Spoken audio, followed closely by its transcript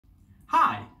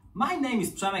Hi, my name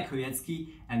is Przemek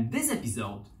Chojecki and this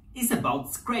episode is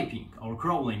about scraping or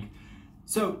crawling.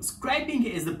 So scraping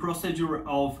is the procedure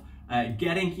of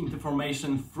getting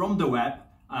information from the web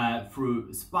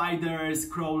through spiders,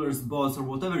 crawlers, bots or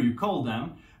whatever you call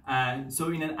them. So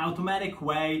in an automatic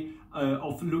way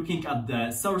of looking at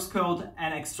the source code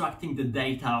and extracting the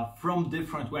data from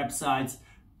different websites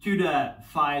to the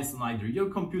files on either your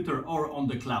computer or on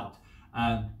the cloud.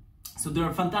 So there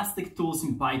are fantastic tools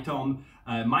in Python.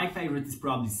 My favorite is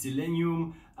probably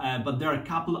Selenium, but there are a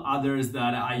couple others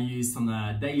that I use on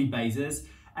a daily basis.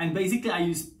 And basically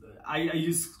I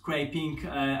use scraping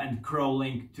and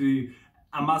crawling to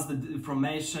amass the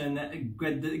information,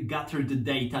 gather the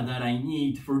data that I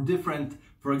need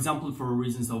for example, for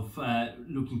reasons of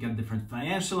looking at different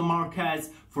financial markets,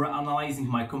 for analyzing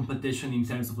my competition in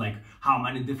terms of like how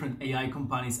many different AI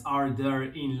companies are there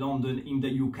in London, in the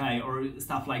UK or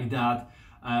stuff like that.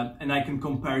 And I can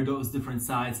compare those different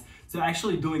sites. So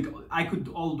actually I could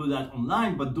all do that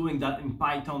online, but doing that in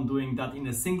Python, doing that in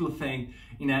a single thing,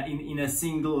 in a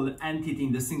single entity,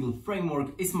 in the single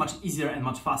framework is much easier and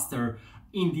much faster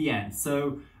in the end.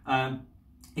 So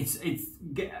it's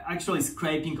actually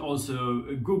scraping also,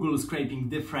 Google scraping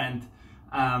different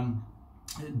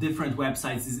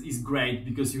websites is great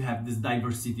because you have this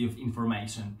diversity of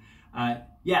information.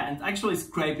 Yeah, and actually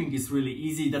scraping is really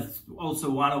easy. That's also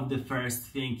one of the first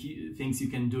things you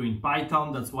can do in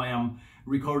Python. That's why I'm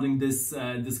recording this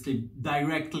clip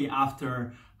directly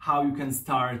after how you can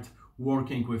start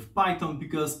working with Python,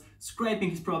 because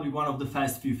scraping is probably one of the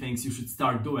first few things you should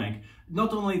start doing.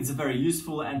 Not only it's very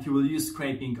useful and you will use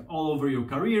scraping all over your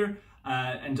career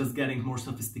and just getting more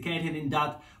sophisticated in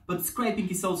that, but scraping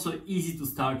is also easy to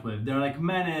start with. There are like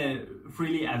many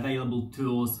freely available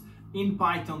tools in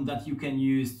Python that you can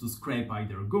use to scrape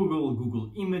either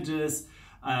Google Images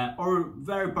or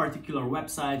very particular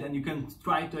website, and you can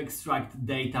try to extract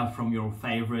data from your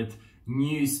favorite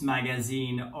news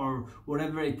magazine or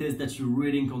whatever it is that you're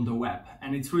reading on the web.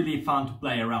 And it's really fun to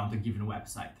play around a given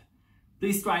website.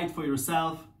 Please try it for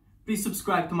yourself. Please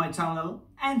subscribe to my channel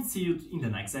and see you in the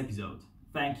next episode.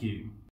 Thank you.